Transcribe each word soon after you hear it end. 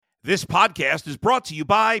This podcast is brought to you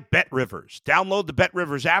by BetRivers. Download the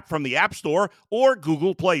BetRivers app from the App Store or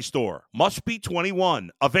Google Play Store. Must be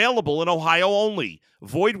 21. Available in Ohio only.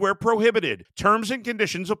 Void where prohibited. Terms and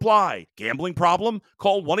conditions apply. Gambling problem?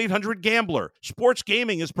 Call 1-800-GAMBLER. Sports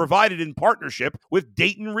gaming is provided in partnership with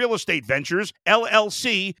Dayton Real Estate Ventures,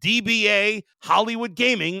 LLC, DBA, Hollywood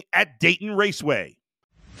Gaming at Dayton Raceway.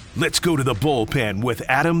 Let's go to the bullpen with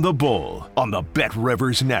Adam the Bull on the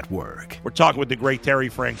BetRivers Network. We're talking with the great Terry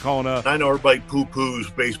Francona. I know everybody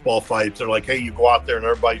poo-poos baseball fights. They're like, hey, you go out there and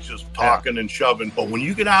everybody's just talking and shoving. But when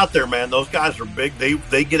you get out there, man, those guys are big.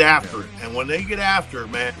 They get after it. And when they get after it,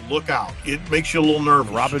 man, look out. It makes you a little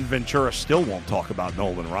nervous. Robin Ventura still won't talk about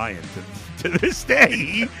Nolan Ryan to this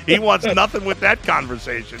day. He wants nothing with that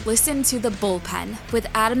conversation. Listen to The Bullpen with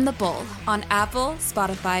Adam the Bull on Apple,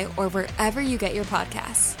 Spotify, or wherever you get your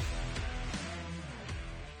podcasts.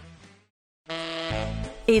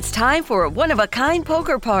 It's time for a one-of-a-kind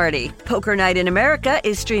poker party. Poker Night in America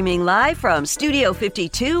is streaming live from Studio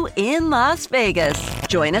 52 in Las Vegas.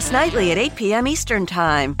 Join us nightly at 8 p.m. Eastern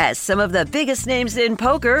Time as some of the biggest names in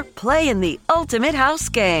poker play in the ultimate house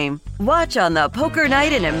game. Watch on the Poker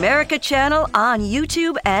Night in America channel on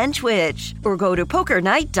YouTube and Twitch, or go to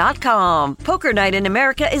pokernight.com. Poker Night in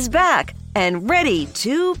America is back and ready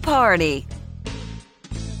to party.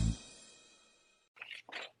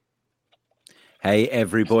 Hey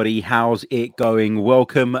everybody, how's it going?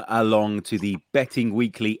 Welcome along to the Betting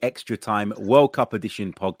Weekly Extra Time World Cup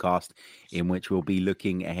Edition podcast, in which we'll be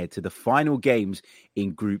looking ahead to the final games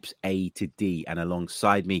in Groups A to D. And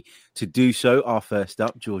alongside me to do so, our first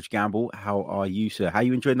up, George Gamble. How are you, sir? How are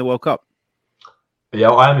you enjoying the World Cup? Yeah,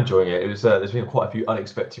 I am enjoying it. There's been quite a few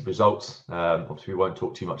unexpected results. Obviously, we won't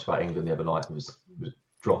talk too much about England the other night. It was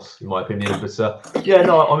dross, in my opinion. But yeah,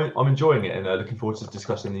 no, I'm enjoying it and looking forward to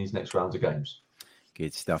discussing these next rounds of games.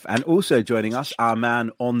 Good stuff. And also joining us, our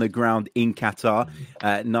man on the ground in Qatar,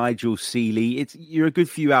 Nigel Seeley. You're a good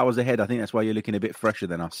few hours ahead. I think that's why you're looking a bit fresher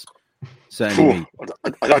than us. Certainly me.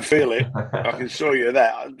 I don't feel it. I can assure you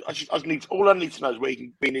that. All I need to know is where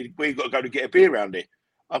you've got to go to get a beer around here.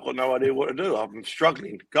 I've got no idea what to do. I'm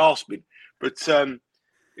struggling, gasping. But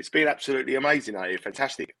it's been absolutely amazing out here.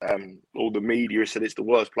 Fantastic. All the media said it's the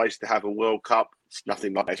worst place to have a World Cup. It's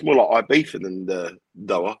nothing like that. It's more like Ibiza than the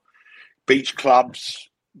Doha. Beach clubs,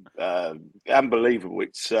 unbelievable.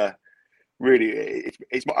 It's really,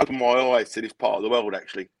 it's opened my eyes to this part of the world,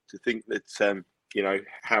 actually, to think that,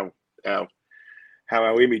 how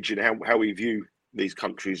our image and how we view these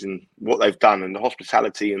countries and what they've done and the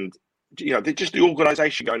hospitality and, just the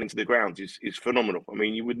organisation going into the grounds is phenomenal. I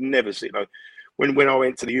mean, you would never see, when I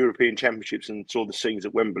went to the European Championships and saw the scenes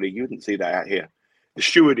at Wembley, you wouldn't see that out here. The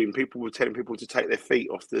stewarding, people were telling people to take their feet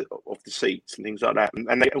off the seats and things like that,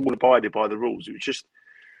 and they all abided by the rules. It was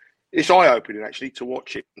it's eye-opening actually to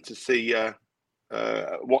watch it and to see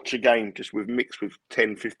watch a game just mixed with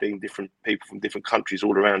 10, 15 different people from different countries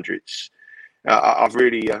all around you. I've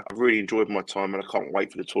really enjoyed my time, and I can't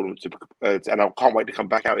wait for the tournament and I can't wait to come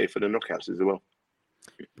back out here for the knockouts as well.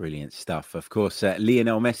 Brilliant stuff. Of course,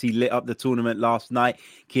 Lionel Messi lit up the tournament last night.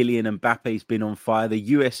 Kylian Mbappe's been on fire. The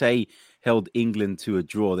USA held England to a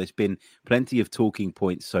draw. There's been plenty of talking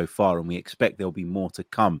points so far, and we expect there'll be more to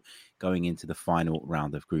come going into the final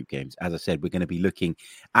round of group games. As I said, we're going to be looking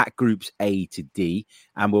at Groups A to D,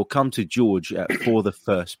 and we'll come to George for the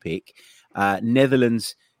first pick.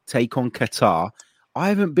 Netherlands take on Qatar. I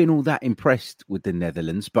haven't been all that impressed with the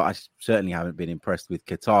Netherlands, but I certainly haven't been impressed with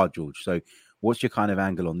Qatar, George. So what's your kind of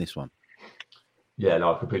angle on this one? Yeah,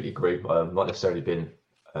 no, I completely agree. I've not necessarily been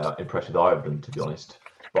impressed with either of them, to be honest.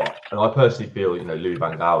 And I personally feel, Louis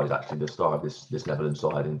van Gaal is actually the star of this Netherlands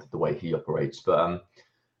side and the way he operates. But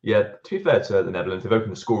to be fair to the Netherlands, they've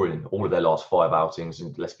opened the scoring in all of their last 5 outings,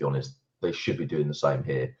 and let's be honest, they should be doing the same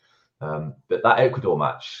here. But that Ecuador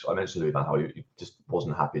match, I mentioned Louis van Gaal, he just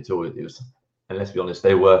wasn't happy at all. And let's be honest,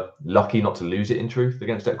 they were lucky not to lose it in truth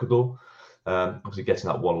against Ecuador. Obviously getting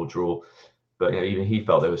that 1-1 draw. But even he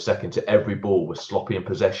felt they were second to every ball, was sloppy in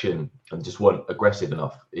possession and just weren't aggressive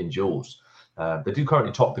enough in duels. They do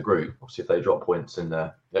currently top the group. Obviously, if they drop points and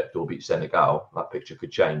Ecuador beat Senegal, that picture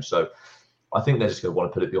could change. So I think they're just going to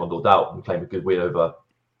want to put it beyond all doubt and claim a good win over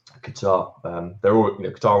Qatar.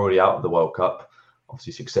 Qatar already out of the World Cup.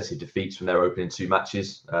 Obviously, successive defeats from their opening 2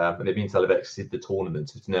 matches. And they've been exited the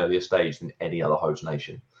tournament at an earlier stage than any other host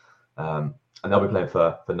nation. And they'll be playing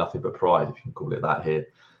for nothing but pride, if you can call it that here.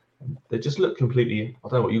 They just look completely, I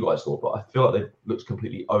don't know what you guys thought, but I feel like they looked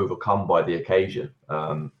completely overcome by the occasion.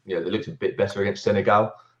 They looked a bit better against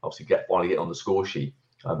Senegal, obviously finally get on the score sheet.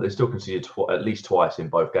 They still conceded at least twice in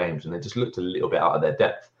both games, and they just looked a little bit out of their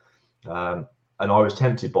depth. And I was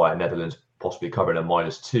tempted by Netherlands possibly covering a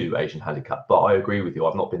 -2 Asian handicap. But I agree with you.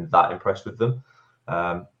 I've not been that impressed with them.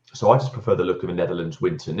 So I just prefer the look of a Netherlands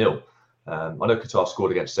win to 0. I know Qatar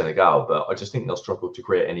scored against Senegal, but I just think they'll struggle to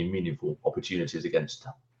create any meaningful opportunities against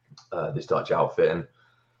this Dutch outfit. And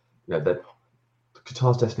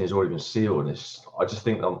Qatar's destiny has already been sealed. And I just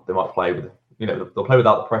think they might play with, they'll play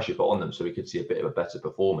without the pressure put on them, so we could see a bit of a better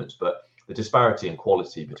performance. But the disparity in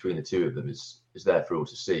quality between the two of them is there for all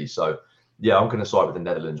to see. So yeah, I'm going to side with the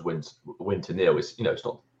Netherlands win to 0. It's it's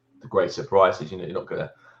not the great surprises. You're not going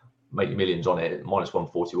to make your millions on it at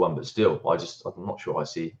 -141, but still, I'm not sure I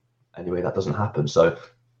see any way that doesn't happen. So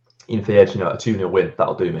in the edge, a 2-0 win,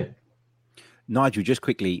 that'll do me. Nigel, just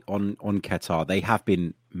quickly on Qatar, they have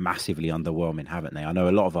been massively underwhelming, haven't they? I know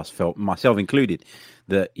a lot of us felt, myself included,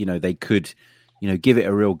 that they could give it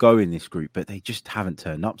a real go in this group, but they just haven't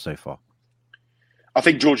turned up so far. I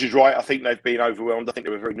think George is right. I think they've been overwhelmed. I think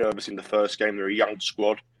they were very nervous in the first game. They're a young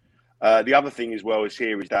squad. The other thing as well is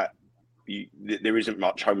that there isn't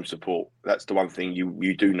much home support. That's the one thing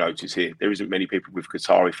you do notice here. There isn't many people with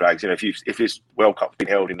Qatari flags. If this World Cup's been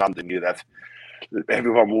held in London, you'd have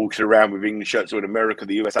everyone walks around with English shirts. Or in America,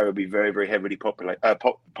 the USA would be very, very heavily popular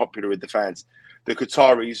with the fans. The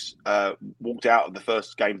Qataris walked out of the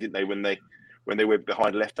first game, didn't they? When they went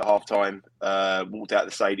behind left at half time, walked out of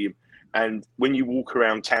the stadium. And when you walk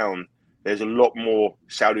around town, there's a lot more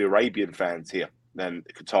Saudi Arabian fans here than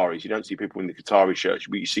the Qataris. You don't see people in the Qatari shirts,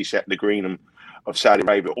 but you see the green of Saudi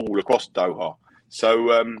Arabia all across Doha.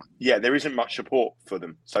 So there isn't much support for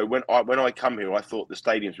them. So when I come here, I thought the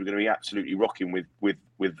stadiums were going to be absolutely rocking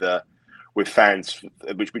with fans,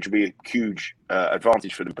 which would be a huge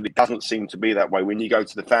advantage for them. But it doesn't seem to be that way. When you go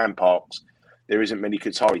to the fan parks, there isn't many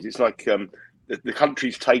Qataris. It's like the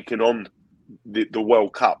country's taken on the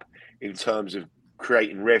World Cup in terms of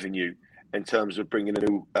creating revenue, in terms of bringing a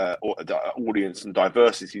new audience and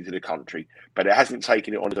diversity to the country, but it hasn't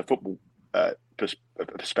taken it on as a football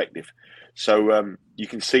perspective. So you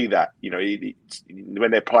can see that, when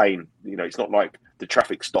they're playing, it's not like the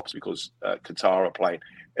traffic stops because Qatar are playing.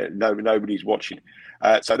 Nobody's watching.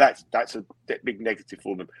 So that's a big negative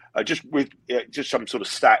for them. Just some sort of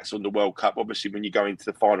stats on the World Cup. Obviously, when you go into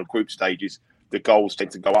the final group stages, the goals tend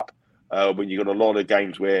to go up. When you've got a lot of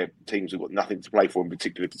games where teams have got nothing to play for, in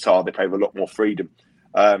particular Qatar, they play with a lot more freedom.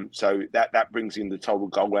 So that brings in the total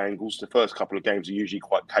goal angles. The first couple of games are usually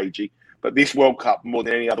quite cagey. But this World Cup, more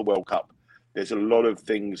than any other World Cup, there's a lot of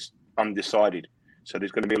things undecided. So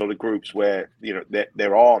there's going to be a lot of groups where,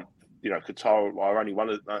 there aren't, Qatar are only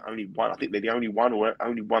one. I think they're the only one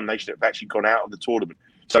nation that have actually gone out of the tournament.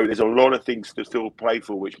 So there's a lot of things to still play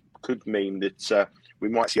for, which could mean that we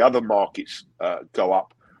might see other markets go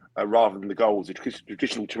up. Rather than the goals. The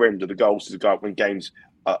traditional trend of the goals is to go up when games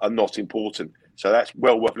are not important. So that's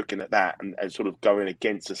well worth looking at that and sort of going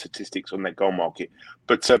against the statistics on that goal market.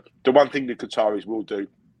 But the one thing the Qataris will do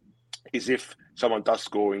is if someone does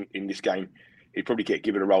score in this game, he'd probably get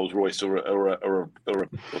given a Rolls Royce or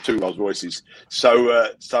two Rolls Royces. So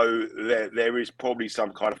there is probably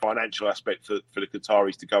some kind of financial aspect for the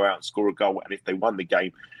Qataris to go out and score a goal. And if they won the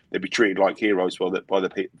game, they'd be treated like heroes by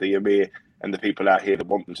the Emir and the people out here that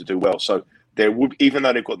want them to do well. So there would, even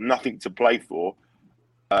though they've got nothing to play for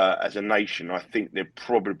as a nation, I think there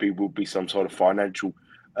probably will be some sort of financial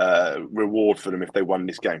reward for them if they won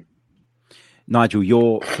this game. Nigel,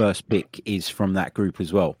 your first pick is from that group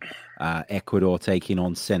as well. Ecuador taking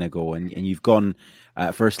on Senegal, and you've gone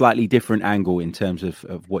for a slightly different angle in terms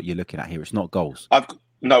of what you're looking at here. It's not goals. I've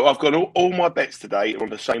got all my bets today on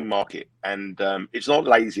the same market, and it's not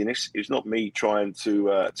laziness. It's not me trying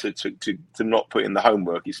to not put in the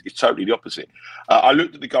homework. It's totally the opposite. I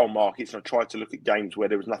looked at the goal markets and I tried to look at games where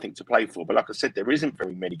there was nothing to play for. But like I said, there isn't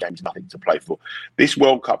very many games nothing to play for. This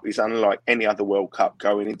World Cup is unlike any other World Cup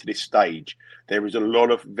going into this stage. There is a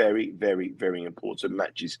lot of very, very, very important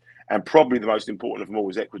matches. And probably the most important of them all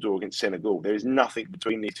is Ecuador against Senegal. There is nothing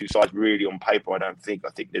between these two sides really on paper, I don't think.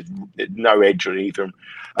 I think there's no edge on either.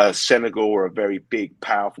 Senegal are a very big,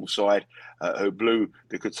 powerful side who blew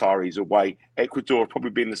the Qataris away. Ecuador have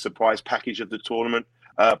probably been the surprise package of the tournament,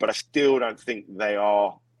 but I still don't think they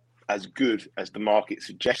are as good as the market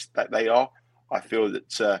suggests that they are. I feel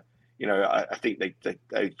that I think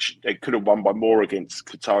they could have won by more against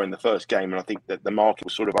Qatar in the first game, and I think that the market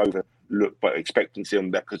was sort of overlooked by expectancy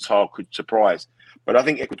on that Qatar could surprise. But I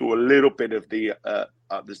think Ecuador a little bit of the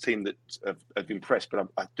team that have impressed, but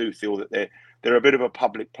I do feel that they're a bit of a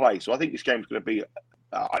public play. So I think this game's going to be.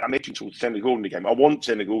 I'm edging towards Senegal in the game. I want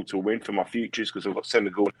Senegal to win for my futures because I've got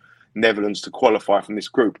Senegal, Netherlands to qualify from this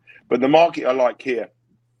group. But the market I like here,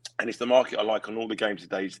 and it's the market I like on all the games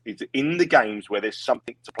today, is in the games where there's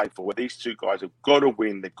something to play for, where these two guys have got to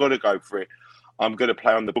win, they've got to go for it. I'm going to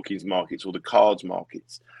play on the bookings markets or the cards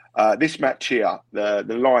markets. This match here, the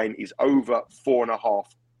line is over 4.5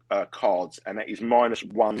 cards, and that is minus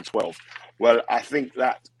 112. Well, I think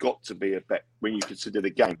that's got to be a bet when you consider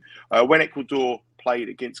the game. When Ecuador played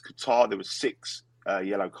against Qatar, there were 6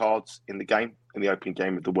 yellow cards in the game, in the opening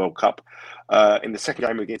game of the World Cup. In the second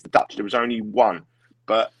game against the Dutch, there was only 1.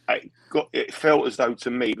 But it felt as though,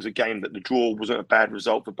 to me, it was a game that the draw wasn't a bad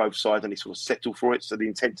result for both sides, and they sort of settled for it. So the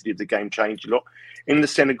intensity of the game changed a lot. In the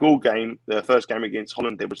Senegal game, the first game against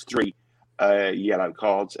Holland, there was 3 yellow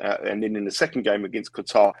cards. And then in the second game against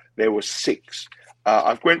Qatar, there were 6.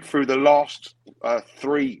 I've went through the last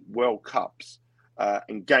 3 World Cups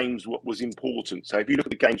and games what was important. So if you look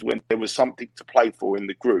at the games when there was something to play for in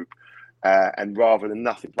the group, and rather than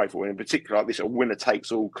nothing to play for, in particular like this, a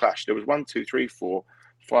winner-takes-all clash. There was 1, 2, 3, 4,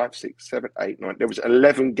 5, 6, 7, 8, 9. There was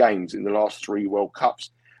 11 games in the last 3 World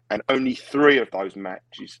Cups, and only 3 of those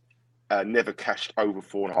matches never cashed over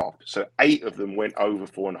 4.5. So 8 of them went over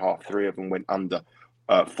 4.5. 3 of them went under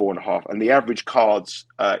 4.5. And the average cards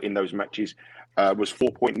in those matches was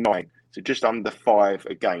 4.9, so just under 5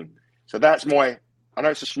 a game. So that's I know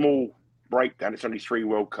it's a small breakdown. It's only 3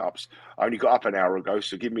 World Cups. I only got up an hour ago,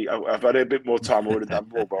 so I've had a bit more time. I would have done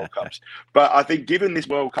more World Cups. But I think given this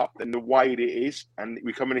World Cup and the way it is, and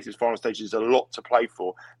we're coming into this final stage, there's a lot to play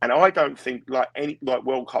for. And I don't think, like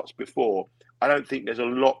World Cups before, I don't think there's a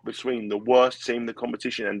lot between the worst team in the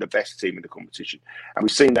competition and the best team in the competition. And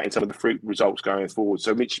we've seen that in some of the fruit results going forward.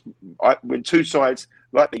 So when 2 sides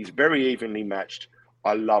like these, very evenly matched,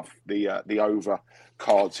 I love the over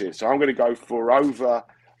cards here. So I'm going to go for over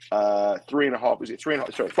 3.5. Is it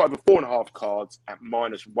 3.5? Sorry, 5 or 4.5 cards at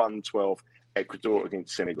minus 112. Ecuador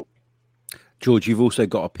against Senegal. George, you've also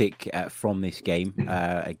got a pick from this game.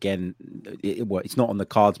 Again, it's not on the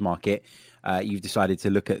cards market. You've decided to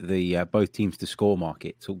look at the both teams to score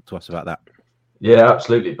market. Talk to us about that. Yeah,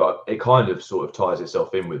 absolutely. But it kind of sort of ties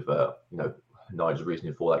itself in with Nigel's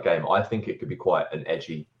reasoning for that game. I think it could be quite an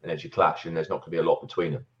edgy clash, and there's not going to be a lot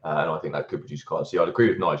between them. And I think that could produce cards. So I'd agree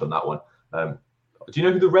with Nigel on that one. Do you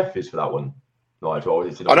know who the ref is for that one, Nigel?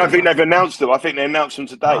 I don't think they've announced them. I think they announced them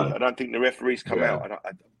today. No. I don't think the referees come out.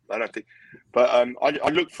 I don't think. But I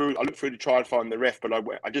looked through to try and find the ref, but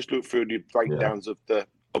I just looked through the breakdowns of the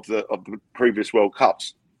previous World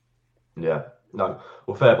Cups. Yeah. No,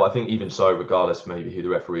 well, fair, but I think even so, regardless maybe who the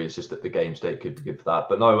referee is, just that the game state could be good for that.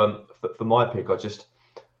 But no, for my pick, I just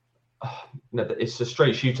it's a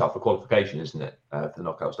straight shootout for qualification, isn't it, for the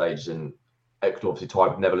knockout stages? And Ecuador obviously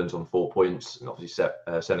tied with Netherlands on 4 points, and obviously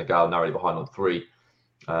Senegal narrowly behind on 3.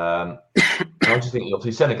 And I just think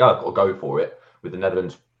obviously Senegal have got to go for it with the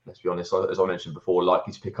Netherlands. Let's be honest, as I mentioned before,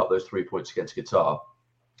 likely to pick up those 3 points against Qatar.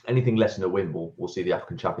 Anything less than a win, we'll see the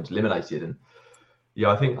African champions eliminated. And yeah,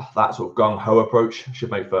 I think that sort of gung-ho approach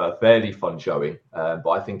should make for a fairly fun showing. But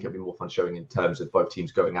I think it'll be more fun showing in terms of both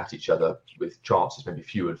teams going at each other with chances maybe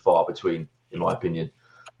few and far between, in my opinion.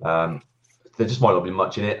 There just might not be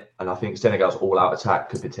much in it. And I think Senegal's all-out attack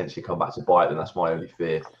could potentially come back to bite them. That's my only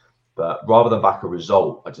fear. But rather than back a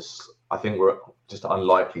result, I think we're just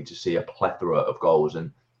unlikely to see a plethora of goals.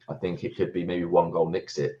 And I think it could be maybe 1 goal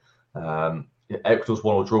nicks it. Ecuador's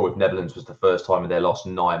 1-1 draw with Netherlands was the first time in their last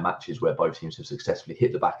 9 matches where both teams have successfully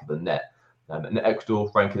hit the back of the net. And Ecuador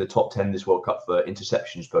ranking the top 10 this World Cup for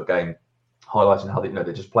interceptions per game, highlighting how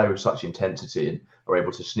they just play with such intensity and are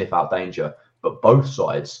able to sniff out danger. But both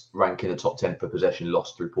sides rank in the top 10 for possession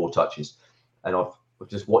lost through poor touches. And I've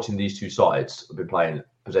just watching these 2 sides, I've been playing,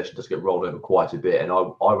 possession does get rolled over quite a bit. And I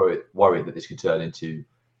worry that this could turn into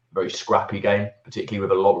a very scrappy game, particularly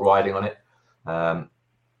with a lot riding on it.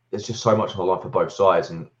 There's just so much on the line for both sides,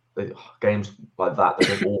 and games like that, they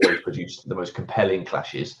don't always produce the most compelling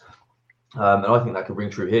clashes. And I think that could ring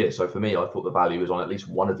true here. So for me, I thought the value was on at least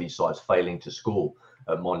one of these sides failing to score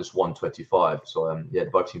at minus 125. So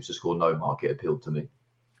both teams to score no market appealed to me.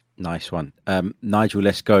 Nice one. Nigel,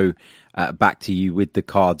 let's go back to you with the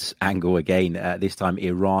cards angle again. This time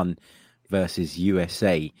Iran versus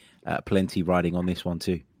USA. Plenty riding on this one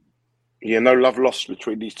too. Yeah, no love lost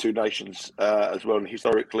between these 2 nations as well, and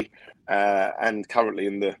historically and currently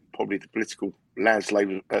in probably the political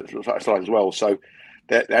landscape as well. So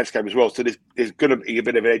that landscape as well. So there's going to be a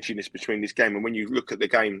bit of edginess between this game. And when you look at the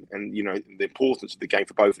game and the importance of the game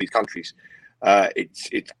for both of these countries, it's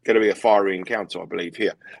going to be a fiery encounter, I believe.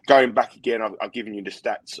 Here, going back again, I've given you the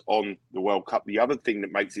stats on the World Cup. The other thing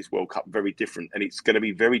that makes this World Cup very different, and it's going to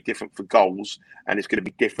be very different for goals, and it's going to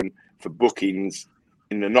be different for bookings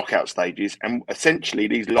in the knockout stages, and essentially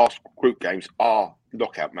these last group games are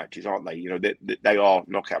knockout matches, aren't they? They are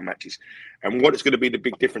knockout matches. And what is going to be the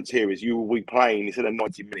big difference here is you will be playing, instead of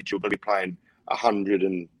 90 minutes, you're going to be playing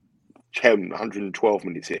 112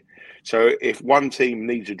 minutes here. So if one team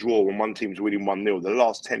needs a draw and one team's winning 1-0, the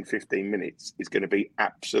last 10, 15 minutes is going to be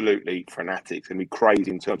absolutely frenetic. It's going to be crazy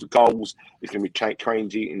in terms of goals. It's going to be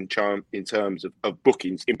crazy in terms of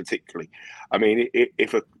bookings in particular. I mean,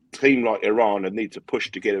 if a team like Iran need to push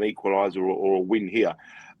to get an equaliser or a win here,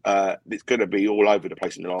 it's going to be all over the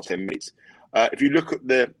place in the last 10 minutes. If you look at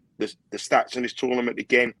the stats in this tournament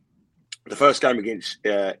again, the first game against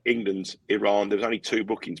England, Iran, there was only 2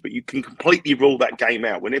 bookings, but you can completely rule that game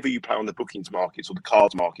out. Whenever you play on the bookings markets or the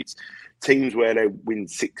cards markets, teams where they win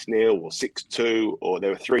 6-0 or 6-2 or they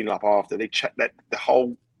were 3-0 up after, they check that the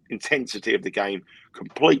whole intensity of the game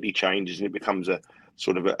completely changes and it becomes a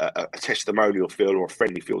sort of a testimonial feel or a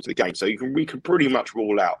friendly feel to the game. So we can pretty much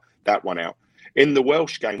rule out that one out. In the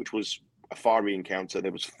Welsh game, which was a fiery encounter,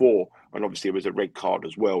 there was 4, and obviously there was a red card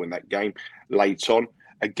as well in that game late on.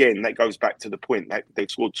 Again, that goes back to the point that they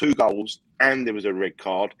scored 2 goals and there was a red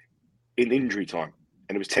card in injury time.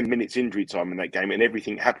 And it was 10 minutes injury time in that game, and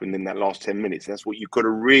everything happened in that last 10 minutes. And that's what you've got to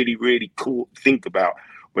really, really think about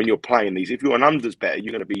when you're playing these. If you're an unders better,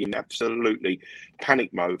 you're going to be in absolutely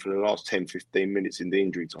panic mode for the last 10, 15 minutes in the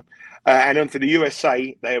injury time. And then for the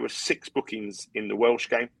USA, there were 6 bookings in the Welsh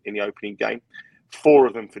game, in the opening game. 4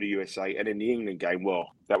 of them for the USA, and in the England game, well,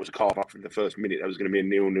 that was a carve up from the first minute. That was going to be a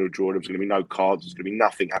 0-0 draw. There was going to be no cards. There was going to be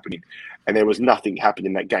nothing happening, and there was nothing happening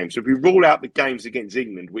in that game. So if we rule out the games against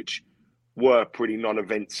England, which were pretty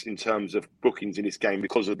non-events in terms of bookings in this game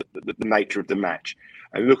because of the nature of the match,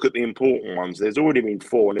 and look at the important ones, there's already been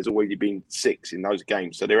 4 and there's already been 6 in those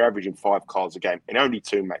games. So they're averaging 5 cards a game in only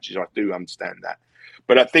 2 matches. I do understand that,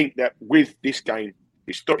 but I think that with this game,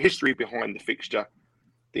 history behind the fixture,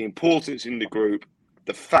 the importance in the group,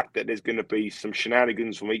 the fact that there's going to be some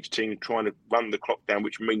shenanigans from each team trying to run the clock down,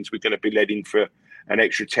 which means we're going to be led in for an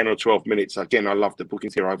extra 10 or 12 minutes. Again, I love the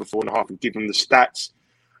bookings here over 4.5 and give them the stats.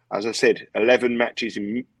 As I said, 11 matches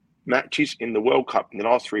in the World Cup in the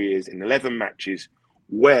last 3 years, in 11 matches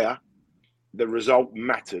where the result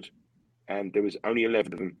mattered, and there was only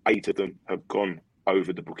 11 of them. 8 of them have gone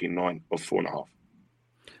over the booking line of 4.5.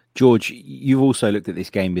 George, you've also looked at this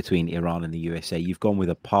game between Iran and the USA. You've gone with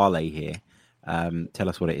a parlay here. Tell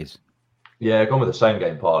us what it is. Yeah, I've gone with the same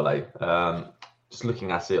game parlay. Just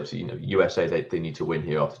looking at it, obviously, USA, they need to win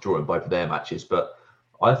here after drawing both of their matches. But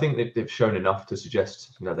I think they've shown enough to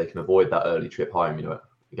suggest, they can avoid that early trip home.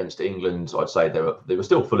 Against England, I'd say they were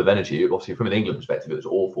still full of energy. Obviously, from an England perspective, it was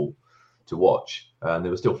awful to watch. And they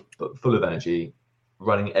were still full of energy,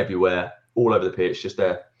 running everywhere, all over the pitch, just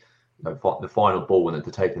there. The final ball and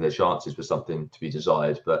then taking their chances was something to be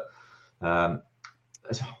desired. But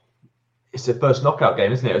it's their first knockout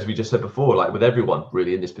game, isn't it? As we just said before, like with everyone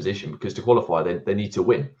really in this position, because to qualify, they need to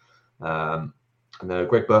win. And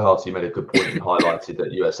Greg Berhalter made a good point and highlighted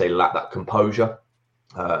that USA lack that composure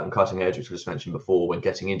and cutting edge, which was mentioned before, when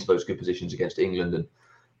getting into those good positions against England. And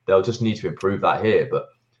they'll just need to improve that here. But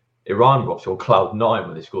Iran were obviously on cloud 9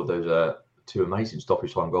 when they scored those 2 amazing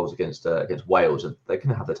stoppage time goals against Wales, and they're going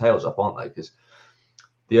to have their tails up, aren't they? Because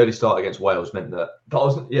the early start against Wales meant that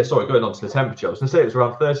wasn't. Yeah, sorry. Going on to the temperature, I was going to say it was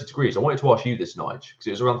around 30 degrees. I wanted to ask you this, Nigel, because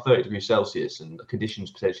it was around 30 degrees Celsius, and the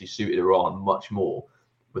conditions potentially suited Iran much more.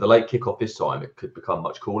 With a late kickoff this time, it could become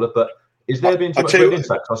much cooler. But is there been too much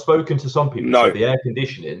impact? I've spoken to some people. No, so the air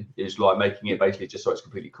conditioning is like making it basically just so it's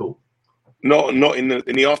completely cool. Not in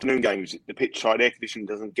the afternoon games. The pitch side air conditioning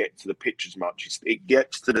doesn't get to the pitch as much. It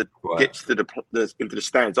gets to into the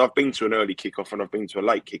stands. I've been to an early kickoff and I've been to a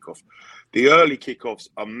late kickoff. The early kickoffs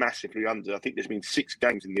are massively under. I think there's been 6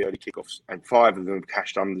 games in the early kickoffs and 5 of them have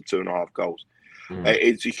cashed under 2.5 goals.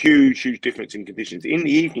 It's a huge difference in conditions. In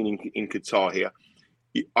the evening in Qatar here,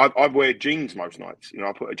 I wear jeans most nights.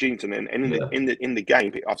 I put a jeans on, and in the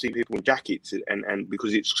game, I've seen people in jackets, and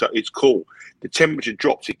because it's cool. The temperature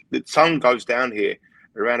drops. The sun goes down here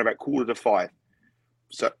around about 4:45.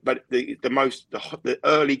 So, but the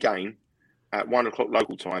early game at 1 o'clock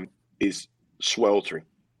local time is sweltering.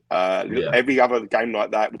 Every other game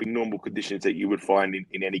like that would be normal conditions that you would find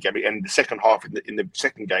in any game. And the second half in the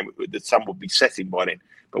second game, the sun would be setting by then.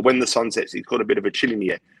 But when the sun sets, it's got a bit of a chill in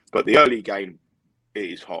the air. But the early game, it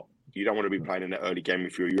is hot. You don't want to be playing in that early game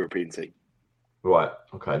if you're a European team. Right.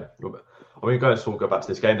 Okay. I mean, go back to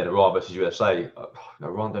this game then, Iran versus USA.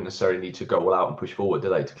 Iran don't necessarily need to go all out and push forward, do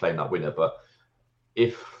they, to claim that winner? But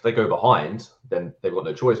if they go behind, then they've got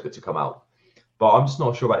no choice but to come out. But I'm just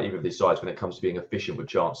not sure about either of these sides when it comes to being efficient with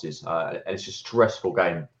chances. And it's just a stressful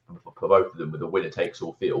game for both of them with a winner takes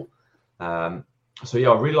all feel. So, yeah,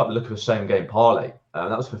 I really like the look of the same game parlay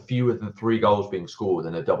That was for fewer than 3 goals being scored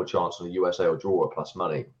and a double chance on the USA or draw or plus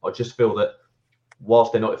money. I just feel that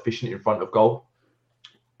whilst they're not efficient in front of goal,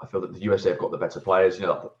 I feel that the USA have got the better players. You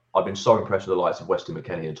know, I've been so impressed with the likes of Weston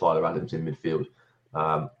McKennie and Tyler Adams in midfield.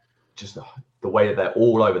 Just the way that they're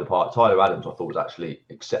all over the park. Tyler Adams, I thought, was actually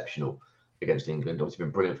exceptional against England. Obviously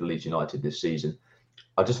been brilliant for Leeds United this season.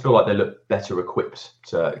 I just feel like they look better equipped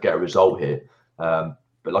to get a result here. But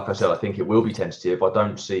like I said, I think it will be tentative. I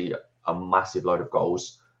don't see a massive load of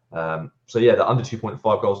goals. So yeah, the under 2.5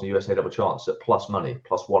 goals in the USA double chance at plus money,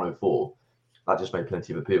 plus 104. That just made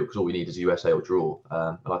plenty of appeal because all we need is USA or draw.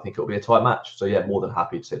 And I think it'll be a tight match. So yeah, more than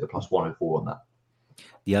happy to take the plus 104 on that.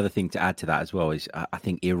 The other thing to add to that as well is I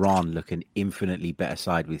think Iran look an infinitely better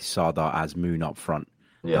side with Sardar Azmoun up front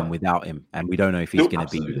than without him. And we don't know if he's going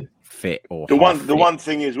to be fit or the one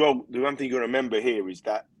thing as well, the one thing you got to remember here is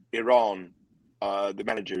that Iran, the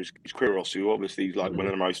manager is Quiros, who obviously is like one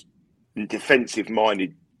of the most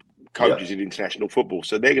defensive-minded coaches in international football.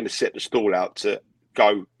 So they're going to set the stall out to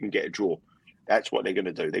go and get a draw. That's what they're going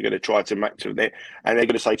to do. They're going to try to match them there, and they're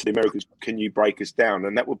going to say to the Americans, "Can you break us down?"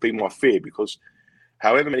 And that would be my fear because,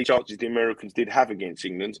 however many chances the Americans did have against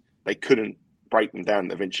England, they couldn't break them down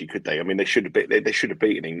eventually, could they? I mean, they should have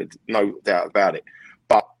beaten England, no doubt about it.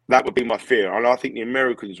 But that would be my fear, and I think the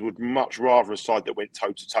Americans would much rather a side that went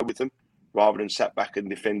toe to toe with them rather than sat back and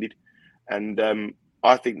defended. And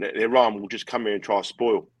I think that Iran will just come here and try to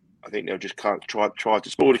spoil. I think they'll just try to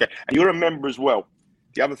spoil the game. And you got to remember as well.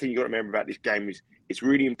 The other thing you got to remember about this game is it's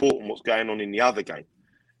really important what's going on in the other game.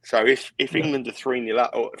 So if England are 3-0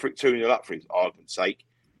 up or 2-0 up for argument's sake,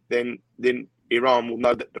 then Iran will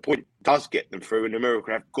know that the point does get them through, and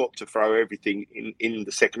America have got to throw everything in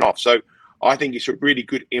the second half. So I think it's a really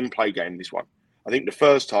good in-play game, this one. I think the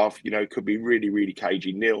first half, could be really, really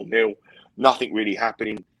cagey, 0-0, nothing really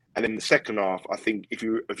happening. And then the second half, I think if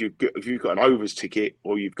you've got an overs ticket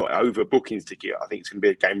or you've got an over bookings ticket, I think it's going to be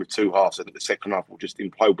a game of 2 halves. I think the second half will just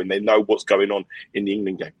implode when they know what's going on in the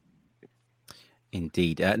England game.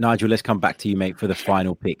 Indeed. Nigel, let's come back to you, mate, for the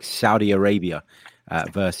final pick. Saudi Arabia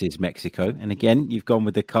versus Mexico. And again, you've gone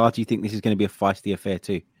with the card. Do you think this is going to be a feisty affair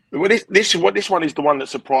too? Well, this one is the one that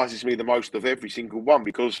surprises me the most of every single one,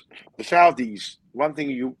 because the Saudis, one thing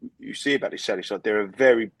you see about this Saudi side, they're a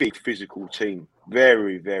very big physical team.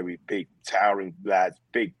 Very, very big, towering lads,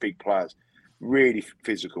 big players, really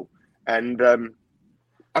physical. And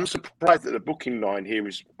I'm surprised that the booking line here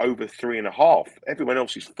is over 3.5. Everyone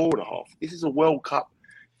else is 4.5. This is a World Cup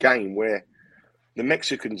game where the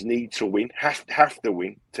Mexicans need to win, have to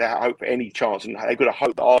win to hope for any chance. And they've got to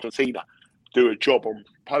hope that Argentina do a job on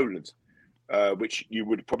Poland, which you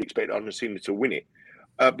would probably expect Argentina to win it.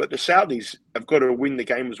 But the Saudis have got to win the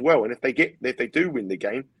game as well. And if they do win the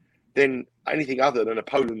game, then anything other than a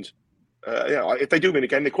Poland, if they do win a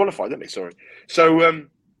game, they qualify, don't they? Sorry. So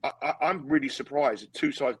I'm really surprised the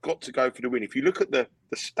two sides got to go for the win. If you look at the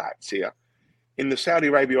stats here, in the Saudi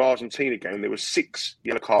Arabia-Argentina game, there were 6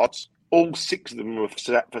 yellow cards. All 6 of them were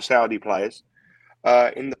for Saudi players.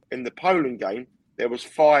 In the Poland game, there was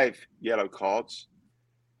 5 yellow cards.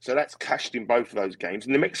 So that's cashed in both of those games.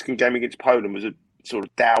 In the Mexican game against Poland was a sort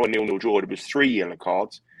of dour 0-0 draw. There was 3 yellow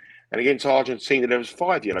cards. And against Argentina, there was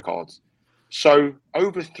 5 yellow cards. So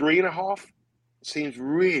over 3.5 seems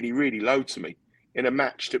really, really low to me in a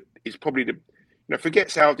match that is probably forget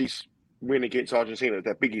Saudi's win against Argentina,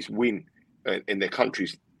 their biggest win in their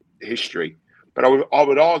country's history. But I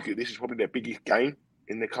would argue this is probably their biggest game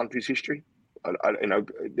in their country's history.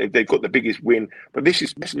 They've got the biggest win, but this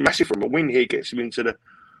is massive from a win here gets them into the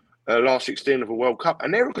last 16 of a World Cup,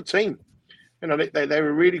 and they're a good team. They're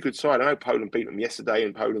a really good side. I know Poland beat them yesterday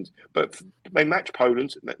in Poland, but they matched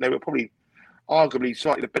Poland. They were probably arguably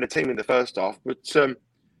slightly the better team in the first half. But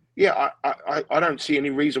I don't see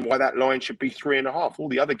any reason why that line should be 3.5. All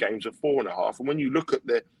the other games are 4.5. And when you look at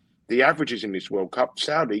the averages in this World Cup,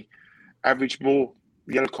 Saudi averaged more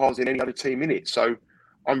yellow cards than any other team in it. So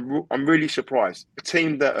I'm really surprised. A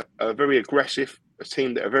team that are very aggressive, a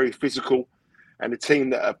team that are very physical, and a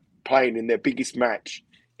team that are playing in their biggest match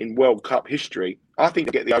in World Cup history, I think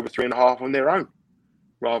they get the over 3.5 on their own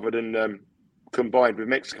rather than combined with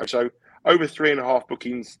Mexico. So over 3.5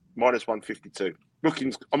 bookings, minus 152.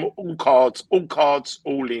 Bookings, all cards,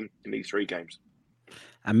 all in these 3 games.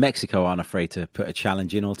 And Mexico aren't afraid to put a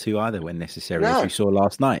challenge in or 2 either when necessary, as we saw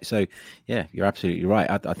last night. So, yeah, you're absolutely right.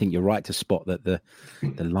 I think you're right to spot that the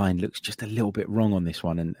line looks just a little bit wrong on this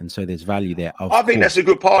one, and so there's value there. I think that's a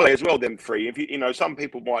good parlay as well, them 3. If some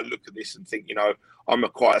people might look at this and think, I'm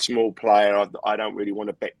quite a small player. I don't really want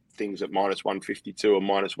to bet things at minus 152 or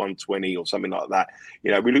minus 120 or something like that.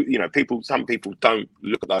 Some people don't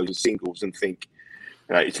look at those as singles and think,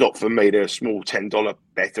 It's not for me. They're a small $10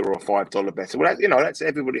 better or a $5 better. Well, that's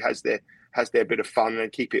everybody has their bit of fun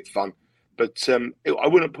and keep it fun. But I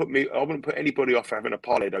wouldn't put anybody off having a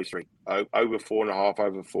parlay those three over 4.5,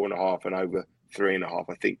 over 4.5, and over 3.5.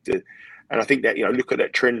 I think that look at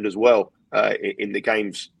that trend as well in the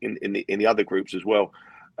games in the other groups as well.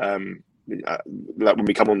 Like when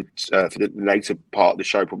we come on for the later part of the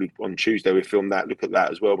show, probably on Tuesday, we film that. Look at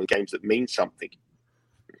that as well with games that mean something.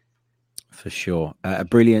 For sure.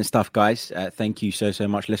 Brilliant stuff, guys. Thank you so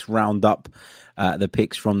much. Let's round up the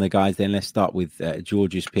picks from the guys then. Let's start with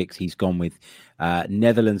George's picks. He's gone with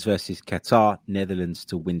Netherlands versus Qatar. Netherlands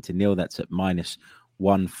to win to 0. That's at minus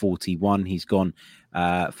 141. He's gone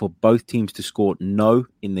for both teams to score no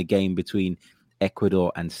in the game between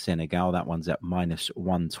Ecuador and Senegal. That one's at minus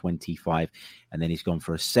 125. And then he's gone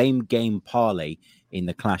for a same game parlay in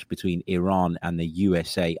the clash between Iran and the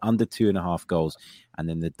USA, under 2.5 goals, and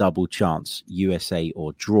then the double chance USA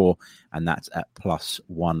or draw, and that's at plus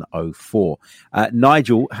 104.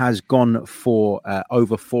 Nigel has gone for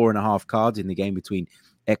over 4.5 cards in the game between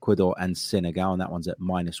Ecuador and Senegal, and that one's at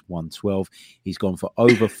minus 112. He's gone for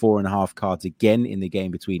over 4.5 cards again in the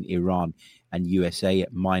game between Iran and USA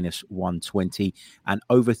at minus 120, and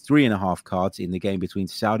over 3.5 cards in the game between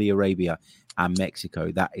Saudi Arabia and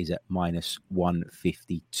Mexico. That is at minus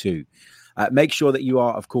 152. Make sure that you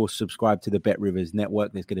are, of course, subscribed to the Bet Rivers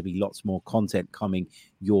Network. There's going to be lots more content coming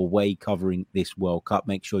your way covering this World Cup.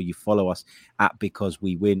 Make sure you follow us at Because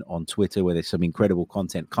We Win on Twitter, where there's some incredible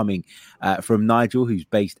content coming from Nigel, who's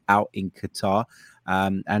based out in Qatar.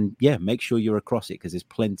 And yeah, make sure you're across it, because there's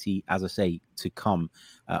plenty, as I say, to come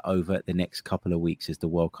over the next couple of weeks as the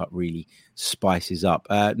World Cup really spices up.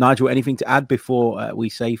 Nigel, anything to add before we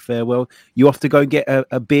say farewell? You off to go get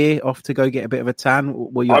a beer, off to go get a bit of a tan?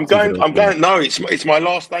 I'm going. No, it's my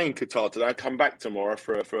last day in Qatar today. I come back tomorrow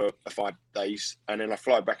for 5 days, and then I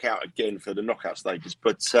fly back out again for the knockout stages.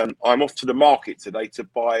 But I'm off to the market today to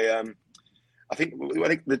buy. I think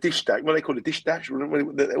the dish dash. What do they call the dish dash? All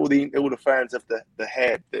the fans of the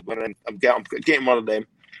hair. I'm getting one of them,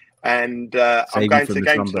 and I'm going to the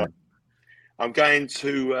game tonight. I'm going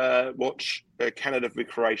to watch Canada v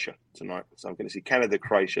Croatia tonight. So I'm going to see Canada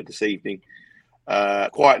Croatia this evening.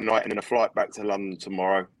 Quiet night, and then a flight back to London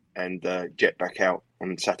tomorrow, and jet back out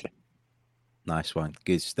on Saturday. Nice one.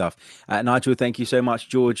 Good stuff. Nigel, thank you so much.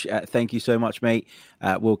 George, thank you so much, mate.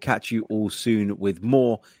 We'll catch you all soon with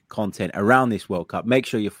more content around this World Cup. Make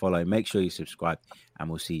sure you follow, make sure you subscribe, and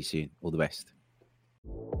we'll see you soon. All the best.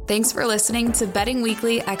 Thanks for listening to Betting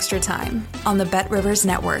Weekly Extra Time on the Bet Rivers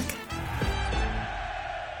Network.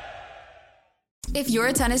 If you're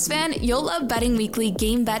a tennis fan, you'll love Betting Weekly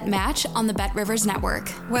Game Bet Match on the Bet Rivers Network.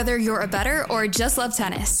 Whether you're a bettor or just love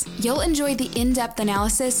tennis, you'll enjoy the in-depth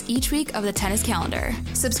analysis each week of the tennis calendar.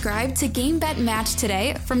 Subscribe to Game Bet Match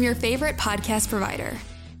today from your favorite podcast provider.